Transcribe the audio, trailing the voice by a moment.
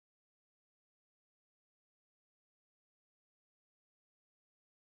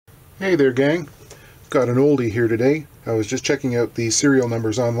Hey there, gang. Got an oldie here today. I was just checking out the serial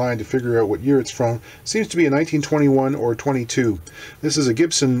numbers online to figure out what year it's from. Seems to be a 1921 or 22. This is a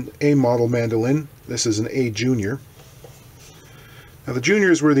Gibson A model mandolin. This is an A Junior. Now the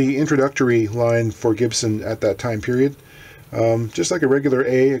Juniors were the introductory line for Gibson at that time period. Just like a regular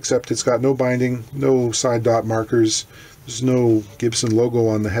A, except it's got no binding, no side dot markers. There's no Gibson logo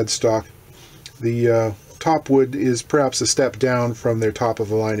on the headstock. The top wood is perhaps a step down from their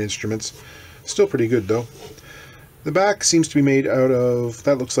top-of-the-line instruments. Still pretty good, though. The back seems to be made out of,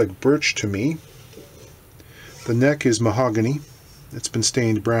 that looks like birch to me. The neck is mahogany. It's been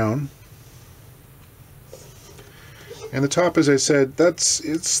stained brown. And the top, as I said, it's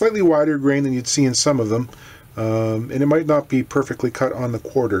slightly wider grain than you'd see in some of them. And it might not be perfectly cut on the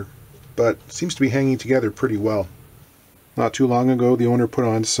quarter, but seems to be hanging together pretty well. Not too long ago, the owner put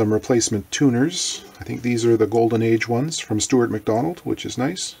on some replacement tuners. I think these are the Golden Age ones from Stuart McDonald, which is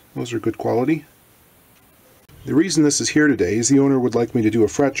nice. Those are good quality. The reason this is here today is the owner would like me to do a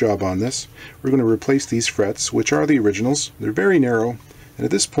fret job on this. We're going to replace these frets, which are the originals. They're very narrow, and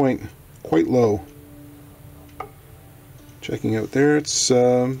at this point, quite low. Checking out there, it's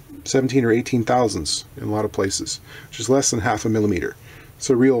 17 or 18 thousandths in a lot of places, which is less than half a millimeter. It's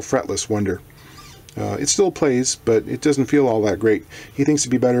a real fretless wonder. It still plays, but it doesn't feel all that great. He thinks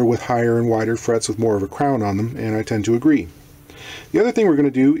it'd be better with higher and wider frets with more of a crown on them, and I tend to agree. The other thing we're going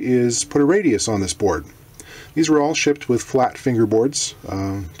to do is put a radius on this board. These were all shipped with flat fingerboards,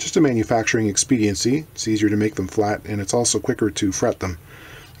 just a manufacturing expediency. It's easier to make them flat, and it's also quicker to fret them.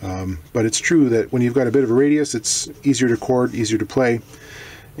 But it's true that when you've got a bit of a radius, it's easier to chord, easier to play,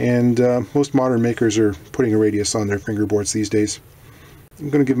 and most modern makers are putting a radius on their fingerboards these days. I'm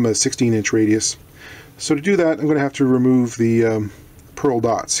going to give them a 16-inch radius. So to do that, I'm going to have to remove the pearl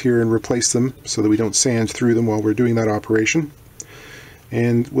dots here and replace them so that we don't sand through them while we're doing that operation.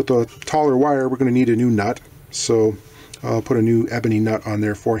 And with a taller wire, we're going to need a new nut. So I'll put a new ebony nut on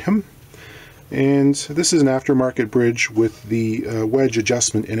there for him. And this is an aftermarket bridge with the wedge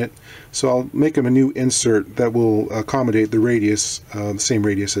adjustment in it. So I'll make him a new insert that will accommodate the radius, the same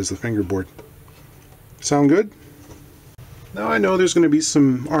radius as the fingerboard. Sound good? Now I know there's going to be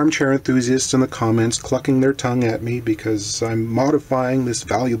some armchair enthusiasts in the comments clucking their tongue at me because I'm modifying this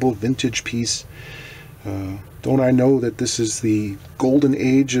valuable vintage piece. Don't I know that this is the golden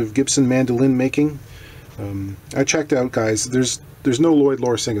age of Gibson mandolin making? I checked out, guys. There's no Lloyd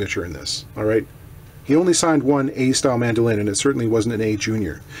Loar signature in this, alright? He only signed one A-style mandolin, and it certainly wasn't an A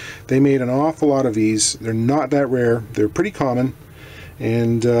Junior. They made an awful lot of these. They're not that rare. They're pretty common,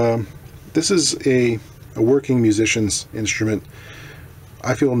 and this is a working musician's instrument.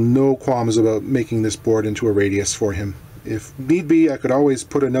 I feel no qualms about making this board into a radius for him. If need be, I could always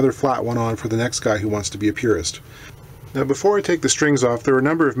put another flat one on for the next guy who wants to be a purist. Now before I take the strings off, there are a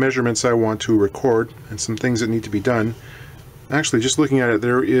number of measurements I want to record and some things that need to be done. Actually, just looking at it,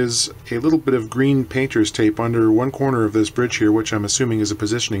 there is a little bit of green painter's tape under one corner of this bridge here, which I'm assuming is a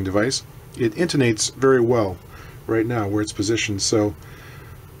positioning device. It intonates very well right now where it's positioned, so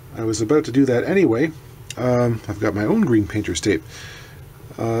I was about to do that anyway. I've got my own green painter's tape.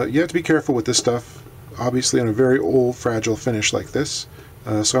 You have to be careful with this stuff, obviously on a very old, fragile finish like this.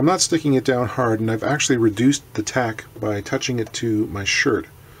 So I'm not sticking it down hard, and I've actually reduced the tack by touching it to my shirt,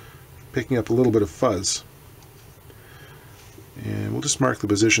 picking up a little bit of fuzz. And we'll just mark the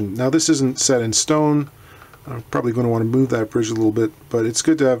position. Now this isn't set in stone. I'm probably going to want to move that bridge a little bit, but it's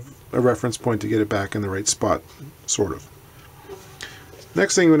good to have a reference point to get it back in the right spot, sort of.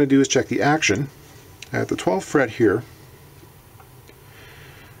 Next thing I'm going to do is check the action. At the 12th fret here,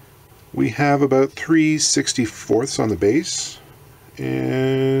 we have about 3/64ths on the bass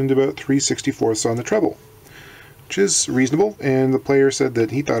and about 3/64ths on the treble, which is reasonable, and the player said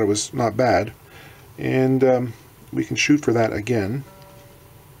that he thought it was not bad, and we can shoot for that again.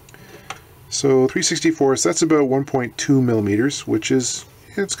 So 3/64ths, that's about 1.2 millimeters, which is,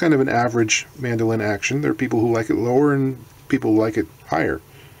 it's kind of an average mandolin action. There are people who like it lower and people who like it higher.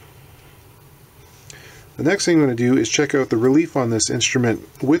 The next thing I'm going to do is check out the relief on this instrument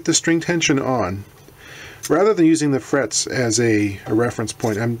with the string tension on. Rather than using the frets as a reference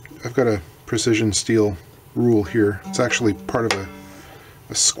point, I've got a precision steel rule here. It's actually part of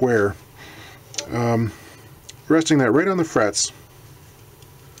a square. Resting that right on the frets,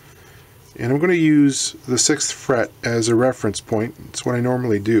 and I'm going to use the 6th fret as a reference point. It's what I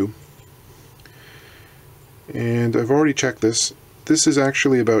normally do. And I've already checked this. This is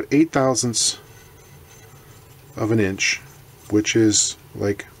actually about 8 thousandths of an inch, which is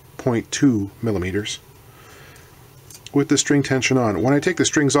like 0.2 millimeters. with the string tension on. When I take the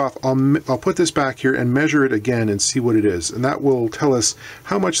strings off, I'll put this back here and measure it again and see what it is, and that will tell us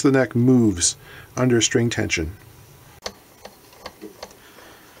how much the neck moves under string tension.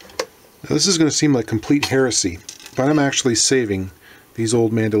 Now, this is going to seem like complete heresy, but I'm actually saving these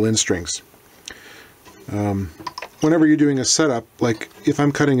old mandolin strings. Whenever you're doing a setup, like if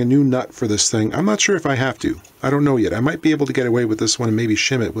I'm cutting a new nut for this thing, I'm not sure if I have to. I don't know yet. I might be able to get away with this one and maybe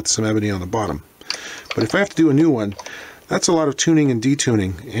shim it with some ebony on the bottom. But if I have to do a new one, that's a lot of tuning and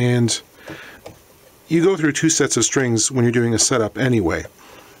detuning, and you go through 2 sets of strings when you're doing a setup anyway.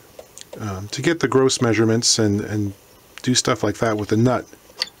 To get the gross measurements and do stuff like that with the nut,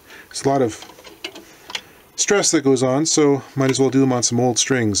 there's a lot of stress that goes on, so might as well do them on some old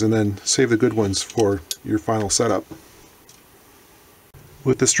strings and then save the good ones for your final setup.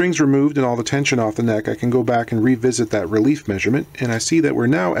 With the strings removed and all the tension off the neck, I can go back and revisit that relief measurement, and I see that we're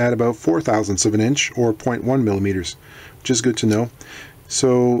now at about 4/1000ths of an inch, or 0.1 millimeters, which is good to know.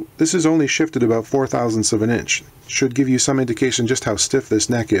 So this is only shifted about 4/1000ths of an inch. Should give you some indication just how stiff this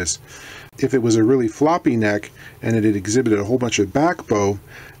neck is. If it was a really floppy neck and it had exhibited a whole bunch of back bow,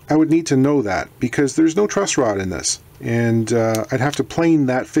 I would need to know that, because there's no truss rod in this, and I'd have to plane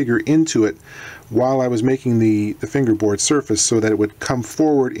that figure into it while I was making the fingerboard surface so that it would come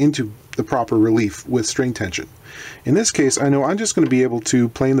forward into the proper relief with string tension. In this case, I know I'm just going to be able to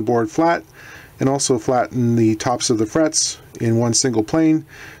plane the board flat and also flatten the tops of the frets in one single plane.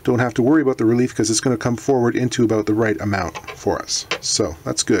 Don't have to worry about the relief because it's going to come forward into about the right amount for us. So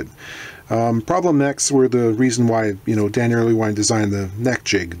that's good. Problem necks were the reason why, Dan Earlywine designed the neck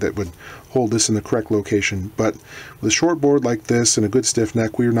jig that would hold this in the correct location. But with a short board like this and a good stiff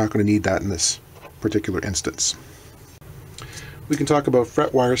neck, we're not going to need that in this particular instance. We can talk about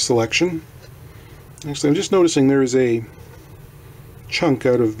fret wire selection. Actually, I'm just noticing there is a chunk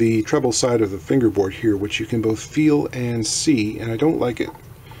out of the treble side of the fingerboard here, which you can both feel and see, and I don't like it.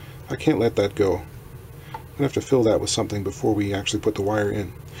 I can't let that go. I'm going to have to fill that with something before we actually put the wire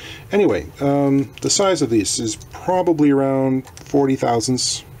in. Anyway, the size of these is probably around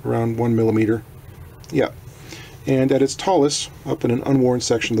 40/1000ths, around 1 millimeter. Yeah. And at its tallest, up in an unworn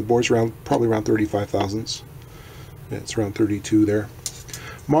section, the board's probably around 35/1000ths. Yeah, it's around 32 there.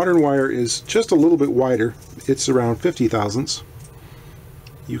 Modern wire is just a little bit wider. It's around 50/1000ths.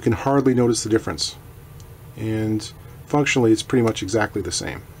 You can hardly notice the difference. And functionally, it's pretty much exactly the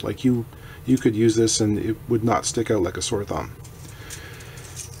same. Like you could use this and it would not stick out like a sore thumb.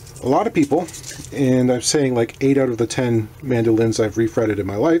 A lot of people, and I'm saying like 8 out of the 10 mandolins I've refretted in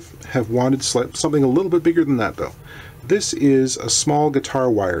my life, have wanted something a little bit bigger than that though. This is a small guitar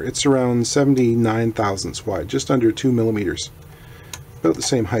wire. It's around 79/1000ths wide, just under 2 millimeters. About the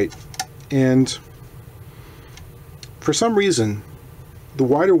same height. And for some reason, the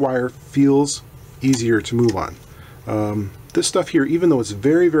wider wire feels easier to move on. This stuff here, even though it's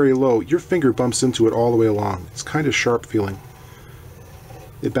very, very low, your finger bumps into it all the way along. It's kind of sharp feeling.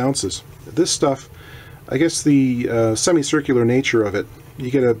 It bounces. This stuff, I guess the semicircular nature of it, you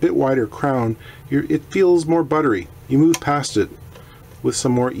get a bit wider crown, it feels more buttery. You move past it with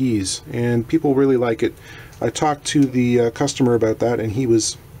some more ease, and people really like it. I talked to the customer about that, and he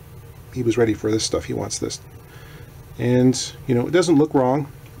was ready for this stuff. He wants this. And, it doesn't look wrong,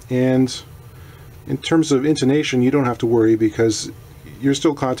 and in terms of intonation, you don't have to worry because you're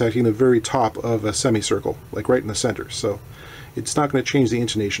still contacting the very top of a semicircle, like right in the center. So it's not going to change the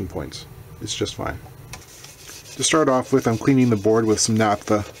intonation points. It's just fine. To start off with, I'm cleaning the board with some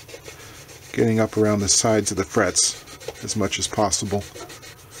naphtha, getting up around the sides of the frets as much as possible.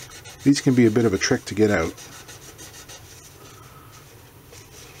 These can be a bit of a trick to get out.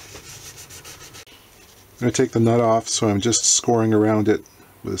 I'm going to take the nut off, so I'm just scoring around it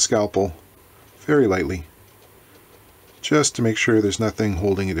with a scalpel very lightly, just to make sure there's nothing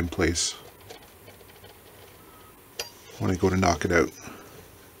holding it in place when I go to knock it out.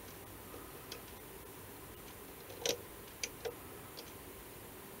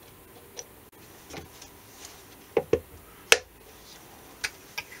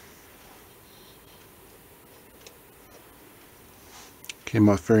 Came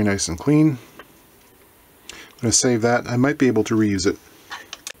off very nice and clean. I'm going to save that. I might be able to reuse it.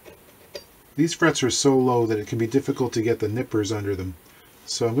 These frets are so low that it can be difficult to get the nippers under them.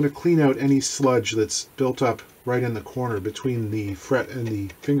 So I'm going to clean out any sludge that's built up right in the corner between the fret and the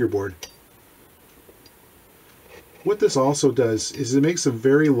fingerboard. What this also does is it makes a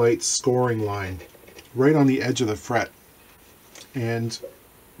very light scoring line right on the edge of the fret. And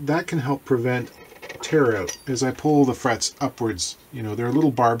that can help prevent tear out as I pull the frets upwards. There are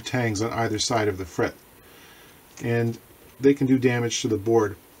little barbed tangs on either side of the fret, and they can do damage to the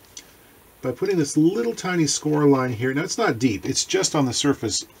board. by putting this little tiny score line here. Now it's not deep, it's just on the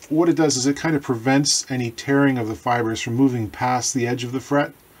surface. What it does is it kind of prevents any tearing of the fibers from moving past the edge of the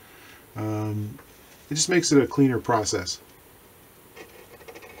fret. It just makes it a cleaner process.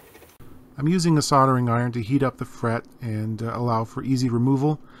 I'm using a soldering iron to heat up the fret and allow for easy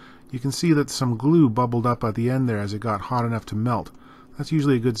removal. You can see that some glue bubbled up at the end there as it got hot enough to melt. That's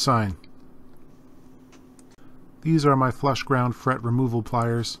usually a good sign. These are my flush ground fret removal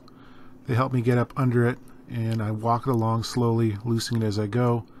pliers. They help me get up under it, and I walk it along slowly, loosening it as I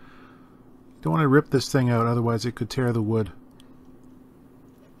go. Don't want to rip this thing out, otherwise it could tear the wood.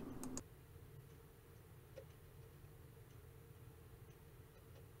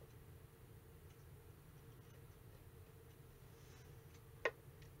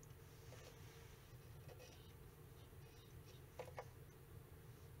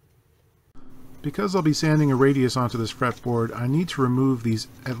 Because I'll be sanding a radius onto this fretboard, I need to remove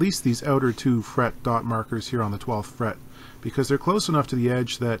at least these outer two fret dot markers here on the 12th fret, because they're close enough to the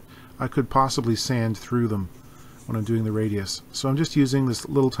edge that I could possibly sand through them when I'm doing the radius. So I'm just using this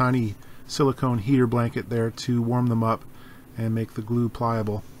little tiny silicone heater blanket there to warm them up and make the glue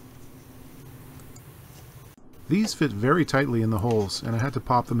pliable. These fit very tightly in the holes, and I had to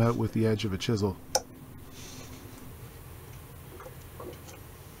pop them out with the edge of a chisel.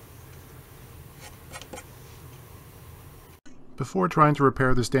 Before trying to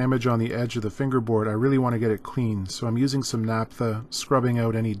repair this damage on the edge of the fingerboard, I really want to get it clean, so I'm using some naphtha, scrubbing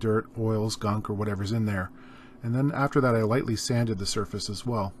out any dirt, oils, gunk, or whatever's in there. And then after that I lightly sanded the surface as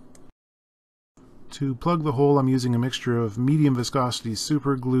well. To plug the hole, I'm using a mixture of medium viscosity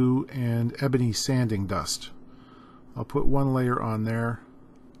super glue and ebony sanding dust. I'll put one layer on there.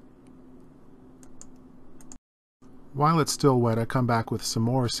 While it's still wet, I come back with some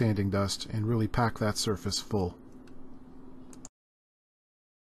more sanding dust and really pack that surface full.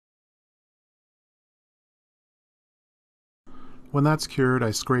 When that's cured,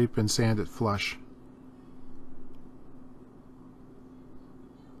 I scrape and sand it flush.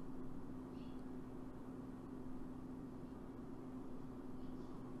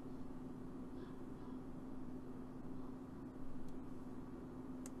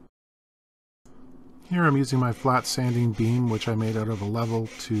 Here I'm using my flat sanding beam, which I made out of a level,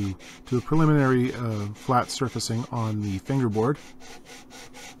 to do a preliminary flat surfacing on the fingerboard.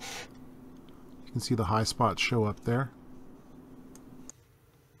 You can see the high spots show up there.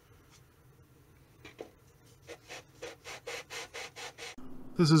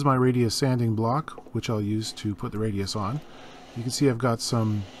 This is my radius sanding block, which I'll use to put the radius on. You can see I've got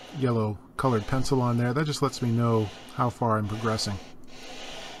some yellow colored pencil on there. That just lets me know how far I'm progressing.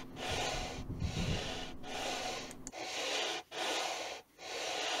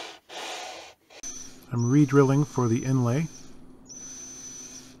 I'm re-drilling for the inlay.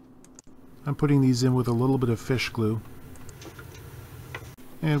 I'm putting these in with a little bit of fish glue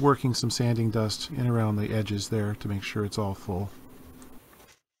and working some sanding dust in around the edges there to make sure it's all full.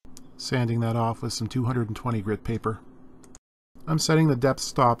 Sanding that off with some 220 grit paper. I'm setting the depth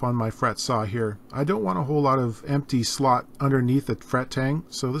stop on my fret saw here. I don't want a whole lot of empty slot underneath the fret tang,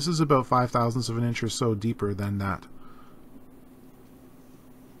 so this is about 5/1000ths of an inch or so deeper than that.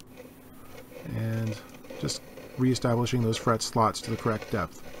 And just re-establishing those fret slots to the correct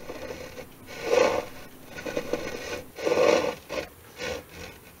depth.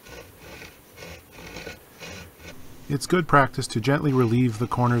 It's good practice to gently relieve the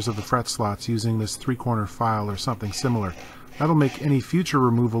corners of the fret slots using this 3-corner file or something similar. That'll make any future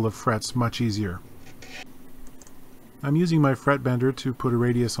removal of frets much easier. I'm using my fret bender to put a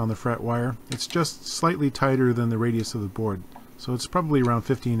radius on the fret wire. It's just slightly tighter than the radius of the board, so it's probably around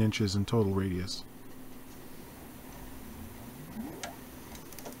 15 inches in total radius.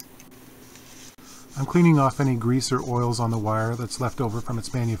 I'm cleaning off any grease or oils on the wire that's left over from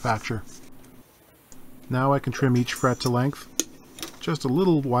its manufacture. Now I can trim each fret to length, just a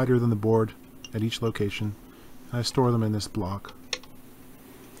little wider than the board at each location, and I store them in this block.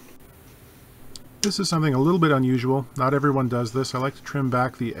 This is something a little bit unusual. Not everyone does this. I like to trim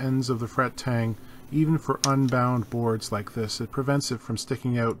back the ends of the fret tang, even for unbound boards like this. It prevents it from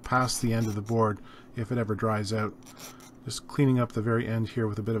sticking out past the end of the board if it ever dries out. Just cleaning up the very end here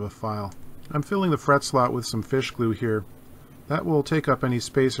with a bit of a file. I'm filling the fret slot with some fish glue here. That will take up any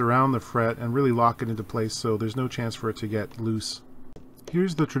space around the fret and really lock it into place so there's no chance for it to get loose.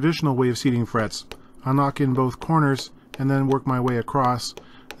 Here's the traditional way of seating frets. I'll knock in both corners and then work my way across.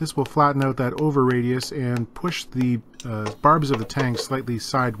 This will flatten out that over radius and push the barbs of the tang slightly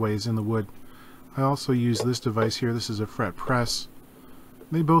sideways in the wood. I also use this device here. This is a fret press.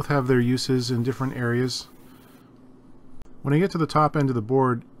 They both have their uses in different areas. When I get to the top end of the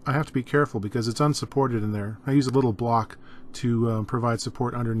board, I have to be careful because it's unsupported in there. I use a little block to provide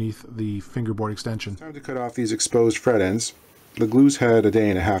support underneath the fingerboard extension. Time to cut off these exposed fret ends. The glue's had a day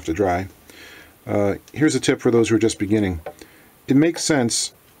and a half to dry. Here's a tip for those who are just beginning. It makes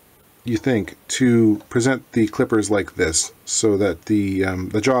sense, you think, to present the clippers like this so that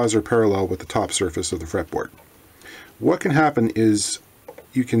the jaws are parallel with the top surface of the fretboard. What can happen is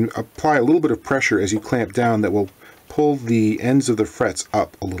you can apply a little bit of pressure as you clamp down that will pull the ends of the frets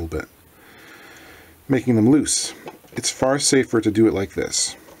up a little bit, making them loose. It's far safer to do it like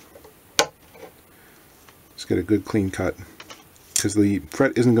this. Just get a good clean cut, because the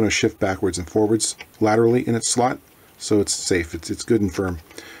fret isn't going to shift backwards and forwards laterally in its slot, so it's safe. It's good and firm.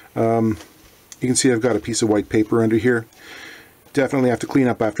 You can see I've got a piece of white paper under here. Definitely have to clean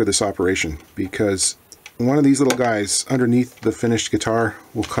up after this operation, because one of these little guys underneath the finished guitar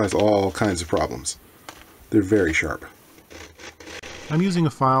will cause all kinds of problems. They're very sharp. I'm using a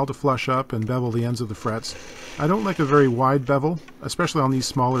file to flush up and bevel the ends of the frets. I don't like a very wide bevel, especially on these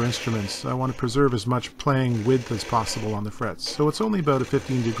smaller instruments. I want to preserve as much playing width as possible on the frets, so it's only about a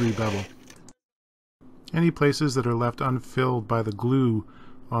 15-degree bevel. Any places that are left unfilled by the glue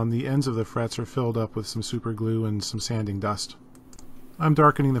on the ends of the frets are filled up with some super glue and some sanding dust. I'm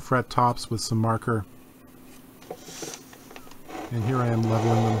darkening the fret tops with some marker, and here I am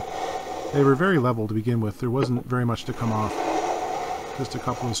leveling them. They were very level to begin with. There wasn't very much to come off, just a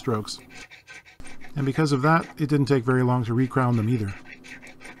couple of strokes. And because of that, it didn't take very long to recrown them either.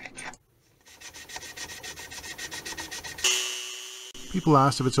 People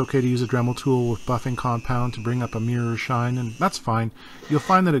asked if it's okay to use a Dremel tool with buffing compound to bring up a mirror shine, and that's fine. You'll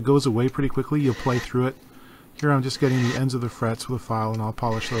find that it goes away pretty quickly. You'll play through it. Here I'm just getting the ends of the frets with a file, and I'll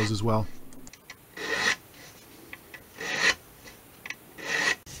polish those as well.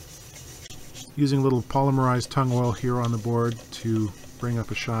 Using a little polymerized tung oil here on the board to bring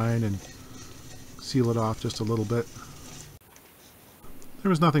up a shine and seal it off just a little bit. There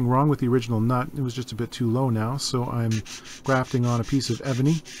was nothing wrong with the original nut, it was just a bit too low now, so I'm grafting on a piece of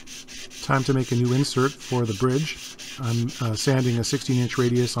ebony. Time to make a new insert for the bridge. I'm sanding a 16-inch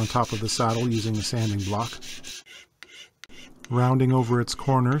radius on top of the saddle using a sanding block. Rounding over its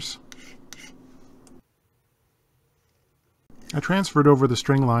corners. I transferred over the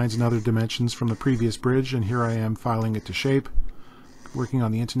string lines and other dimensions from the previous bridge, and here I am filing it to shape, working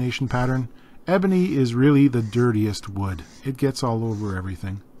on the intonation pattern. Ebony is really the dirtiest wood. It gets all over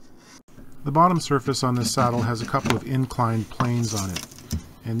everything. The bottom surface on this saddle has a couple of inclined planes on it,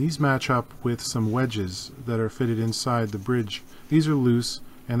 and these match up with some wedges that are fitted inside the bridge. These are loose,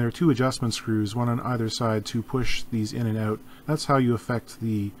 and there are two adjustment screws, one on either side, to push these in and out. That's how you affect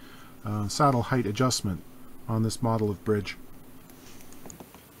the saddle height adjustment on this model of bridge.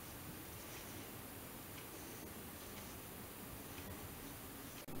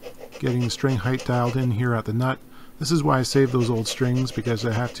 Getting the string height dialed in here at the nut. This is why I save those old strings, because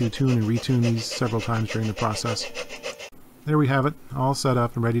I have to tune and retune these several times during the process. There we have it, all set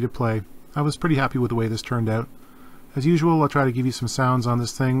up and ready to play. I was pretty happy with the way this turned out. As usual, I'll try to give you some sounds on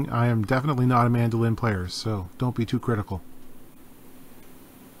this thing. I am definitely not a mandolin player, so don't be too critical.